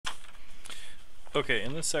Okay,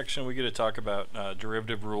 in this section we get to talk about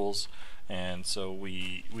derivative rules, and so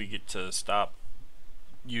we get to stop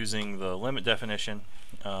using the limit definition,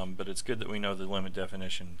 but it's good that we know the limit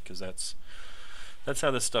definition because that's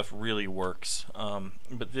how this stuff really works.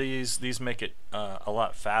 But these make it a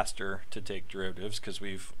lot faster to take derivatives because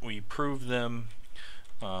we prove them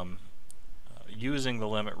using the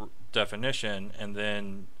limit definition, and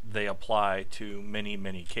then they apply to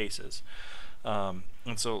many cases.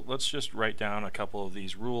 And so let's just write down a couple of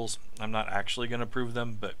these rules. I'm not actually going to prove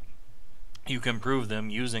them, but you can prove them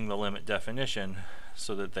using the limit definition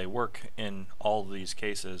so that they work in all of these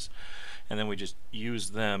cases, and then we just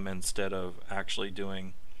use them instead of actually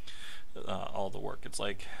doing all the work. It's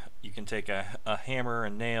like you can take a hammer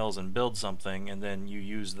and nails and build something, and then you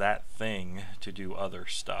use that thing to do other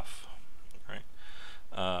stuff, right?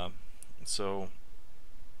 So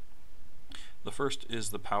the first is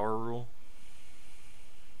the power rule.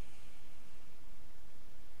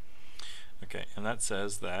 Okay, and that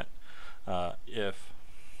says that if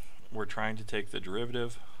we're trying to take the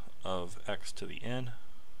derivative of x to the n,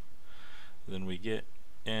 then we get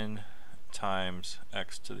n times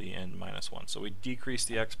x to the n minus 1. So we decrease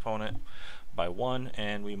the exponent by 1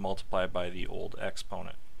 and we multiply by the old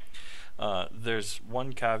exponent. There's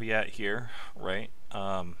one caveat here, right?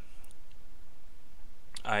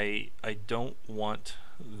 I don't want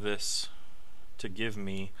this to give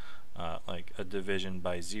me like a division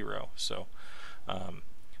by 0, so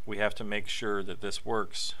we have to make sure that this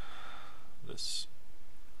works. This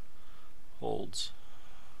holds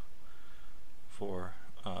for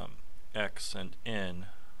x and n,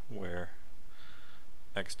 where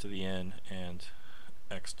x to the n and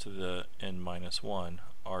x to the n minus 1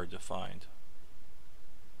 are defined.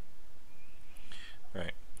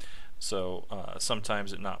 Right. So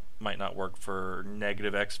sometimes it might not work for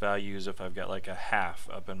negative x values if I've got like a half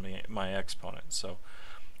up in my exponent. So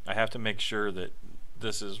I have to make sure that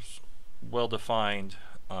this is well defined,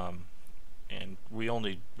 and we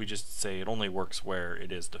just say it only works where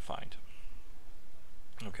it is defined.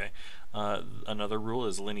 Okay. Another rule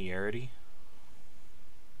is linearity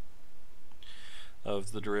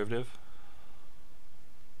of the derivative.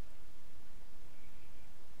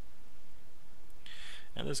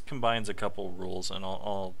 And this combines a couple rules, and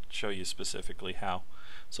I'll show you specifically how.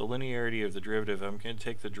 So linearity of the derivative, I'm going to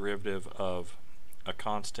take the derivative of a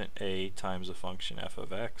constant a times a function f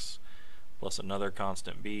of x plus another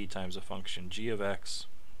constant b times a function g of x.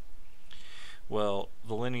 Well,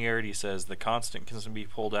 the linearity says the constant can be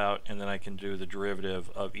pulled out, and then I can do the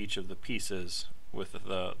derivative of each of the pieces with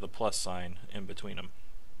the plus sign in between them.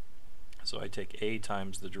 So I take a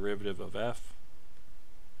times the derivative of f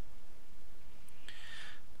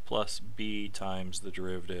plus b times the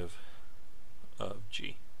derivative of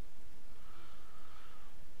g.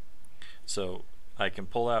 So I can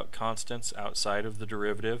pull out constants outside of the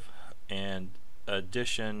derivative, and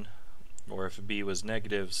addition, or if b was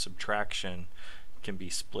negative, subtraction can be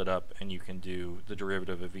split up, and you can do the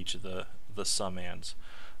derivative of each of the summands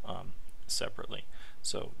separately.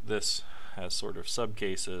 So this has sort of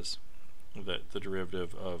subcases that the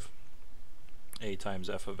derivative of a times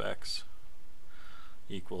f of x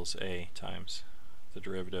equals a times the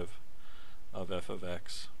derivative of f of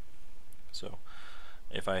x. So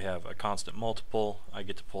if I have a constant multiple, I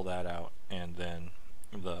get to pull that out, and then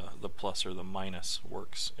the plus or the minus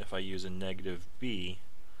works. If I use a negative b,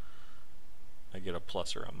 I get a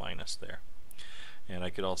plus or a minus there. And I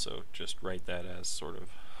could also just write that as sort of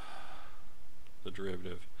the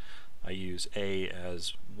derivative. I use a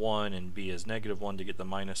as 1 and b as negative 1 to get the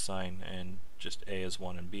minus sign, and just a as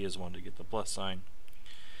 1 and b as 1 to get the plus sign.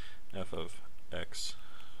 F of x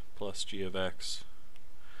plus g of x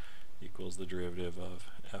equals the derivative of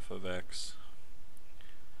f of x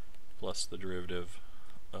plus the derivative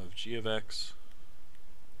of g of x,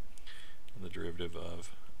 and the derivative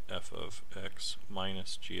of f of x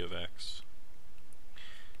minus g of x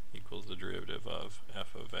equals the derivative of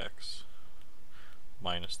f of x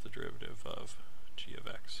minus the derivative of g of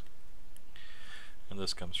x. And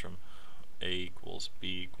this comes from a equals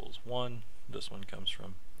b equals 1. This one comes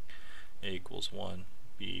from a equals 1,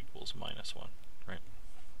 b equals minus 1, right?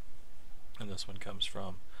 And this one comes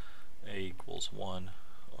from a equals 1,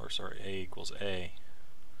 or sorry, a equals a,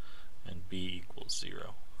 and b equals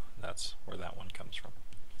 0. That's where that one comes from.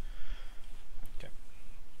 Okay.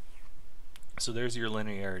 So there's your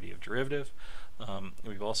linearity of derivative.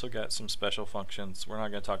 We've also got some special functions. We're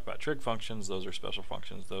not going to talk about trig functions. Those are special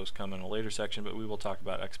functions. Those come in a later section, but we will talk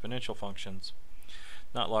about exponential functions.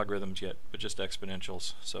 Not logarithms yet, but just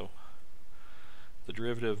exponentials. So the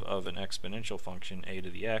derivative of an exponential function, a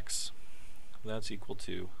to the x, that's equal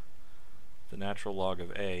to the natural log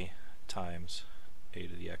of a times a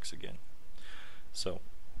to the x again. So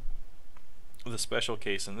the special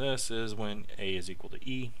case in this is when a is equal to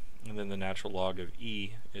e, and then the natural log of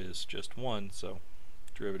e is just 1, so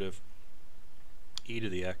derivative e to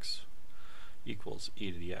the x equals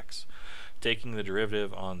e to the x. Taking the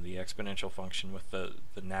derivative on the exponential function with the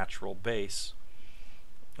natural base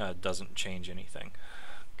doesn't change anything.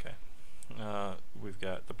 Okay, we've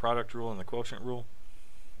got the product rule and the quotient rule.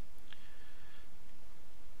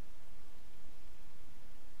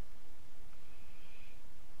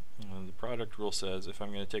 And the product rule says if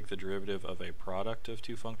I'm going to take the derivative of a product of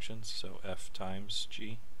two functions, so f times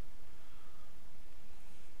g,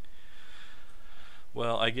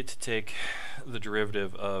 well, I get to take the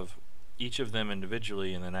derivative of each of them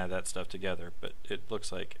individually and then add that stuff together, but it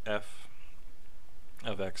looks like f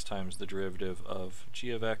of x times the derivative of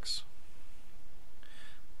g of x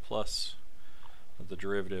plus the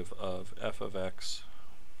derivative of f of x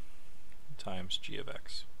times g of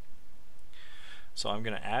x. So I'm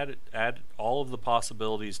going to add all of the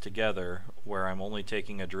possibilities together where I'm only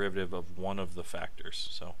taking a derivative of one of the factors.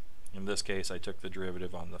 So in this case I took the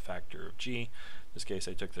derivative on the factor of g, in this case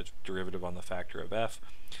I took the derivative on the factor of f,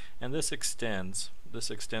 and this extends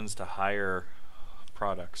to higher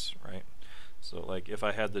products, right? So like if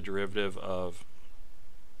I had the derivative of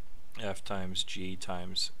f times g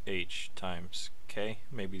times h times k,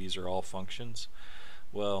 maybe these are all functions,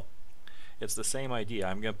 well, it's the same idea.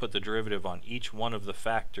 I'm going to put the derivative on each one of the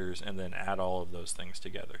factors and then add all of those things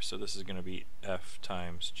together. So this is going to be f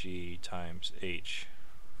times g times h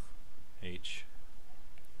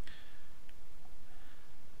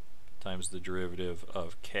times the derivative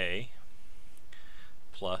of k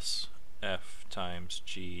plus f times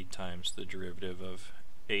g times the derivative of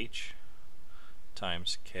h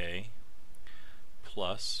times k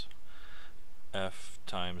plus f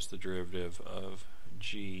times the derivative of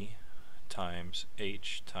g times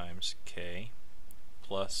h times k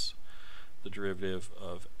plus the derivative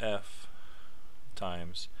of f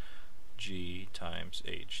times g times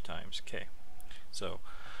h times k. So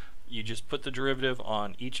you just put the derivative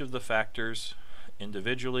on each of the factors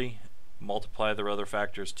individually, multiply the other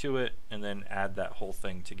factors to it, and then add that whole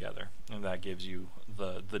thing together, and that gives you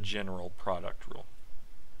the general product rule,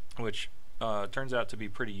 which turns out to be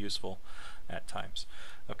pretty useful at times.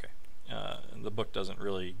 Okay. The book doesn't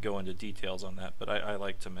really go into details on that, but I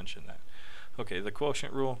like to mention that. Okay, the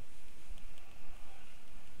quotient rule.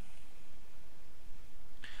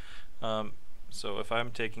 So if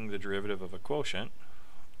I'm taking the derivative of a quotient,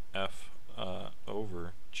 f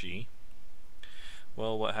over g,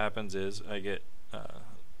 well, what happens is I get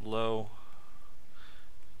low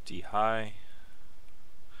d high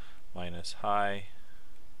minus high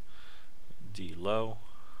d low,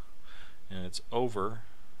 and it's over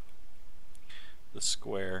the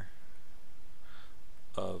square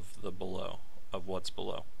of the below, of what's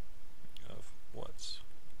below,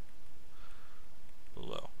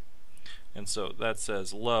 And so that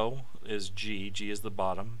says low is g is the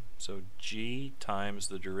bottom, so g times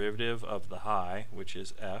the derivative of the high, which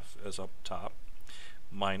is f as up top,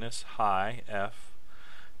 minus high f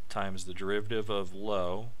times the derivative of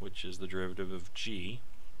low, which is the derivative of g,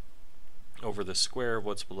 over the square of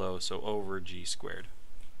what's below, so over g squared.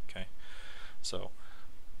 Okay, so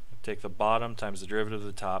take the bottom times the derivative of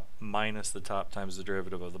the top minus the top times the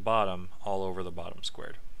derivative of the bottom, all over the bottom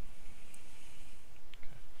squared.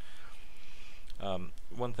 Okay.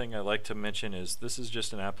 One thing I like to mention is this is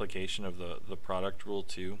just an application of the product rule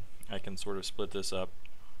too. I can sort of split this up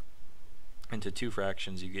into two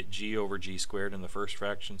fractions. You get g over g squared in the first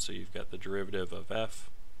fraction, so you've got the derivative of f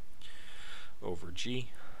over g,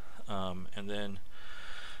 and then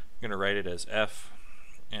I'm going to write it as f,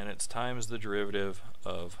 and it's times the derivative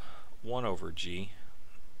of 1 over g,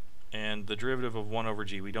 and the derivative of 1 over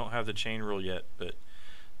g, we don't have the chain rule yet, but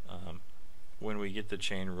when we get the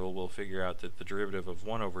chain rule we'll figure out that the derivative of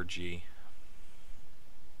 1 over g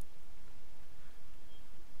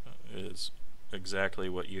is exactly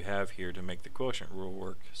what you have here to make the quotient rule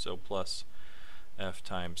work, so plus f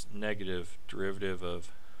times negative derivative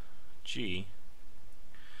of g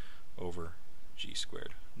over g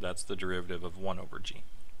squared. That's the derivative of 1 over g.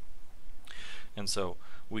 And so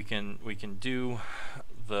we can do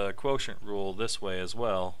the quotient rule this way as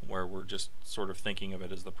well, where we're just sort of thinking of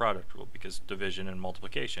it as the product rule, because division and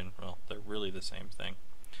multiplication, well, they're really the same thing.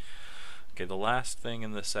 Okay, the last thing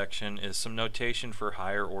in this section is some notation for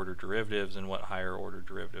higher order derivatives and what higher order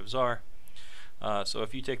derivatives are. So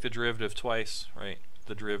if you take the derivative twice, right,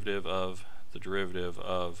 the derivative of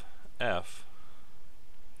f,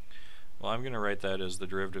 well, I'm going to write that as the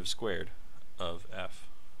derivative squared of f.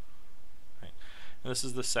 Right. This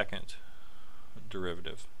is the second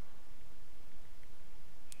derivative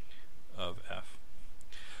of f.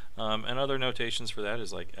 And other notations for that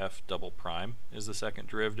is like f double prime is the second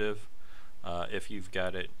derivative. If you've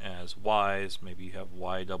got it as y's, maybe you have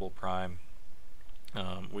y double prime.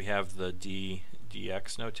 We have the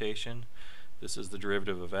dx notation. This is the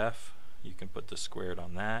derivative of f. You can put the squared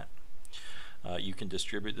on that. You can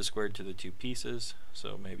distribute the squared to the two pieces,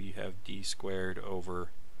 so maybe you have d squared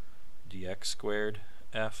over dx squared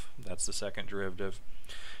f. That's the second derivative.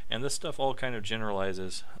 And this stuff all kind of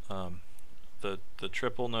generalizes. The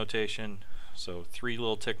triple notation, so 3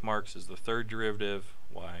 little tick marks is the third derivative,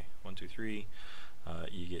 y, 1, 2, 3.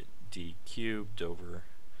 You get d cubed over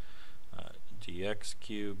dx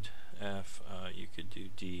cubed f. You could do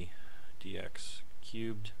dx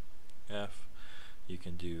cubed f. You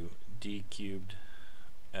can do d cubed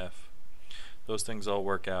f. Those things all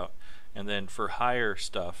work out. And then for higher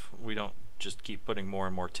stuff, we don't just keep putting more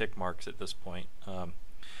and more tick marks at this point,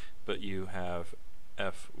 but you have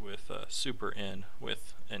f with super n,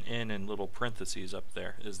 with an n in little parentheses up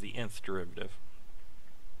there, is the nth derivative.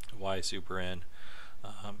 Y super n.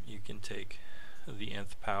 You can take the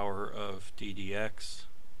nth power of d dx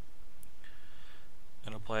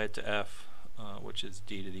and apply it to f, which is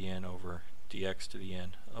d to the n over dx to the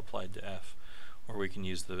n applied to f. Or we can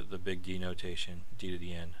use the big D notation, d to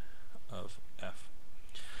the n of f.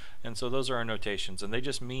 And so those are our notations, and they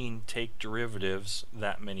just mean take derivatives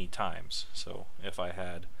that many times. So if I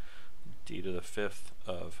had d to the fifth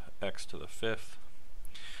of x to the fifth,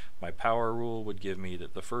 my power rule would give me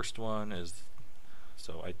that the first one is,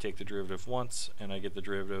 so I take the derivative once and I get the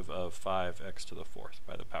derivative of 5x to the fourth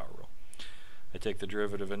by the power rule. I take the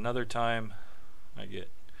derivative another time, I get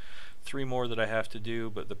 3 more that I have to do,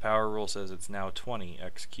 but the power rule says it's now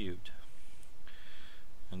 20x cubed.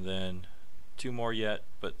 And then 2 more yet,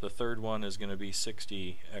 but the third one is going to be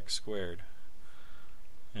 60x squared.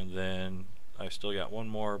 And then I've still got 1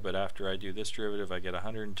 more, but after I do this derivative I get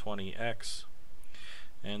 120x.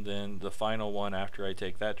 And then the final one after I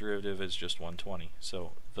take that derivative is just 120.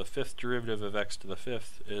 So the fifth derivative of x to the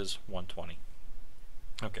fifth is 120.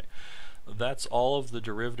 Okay, that's all of the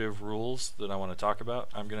derivative rules that I want to talk about.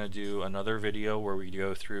 I'm going to do another video where we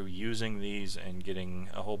go through using these and getting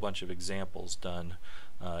a whole bunch of examples done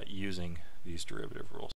using these derivative rules.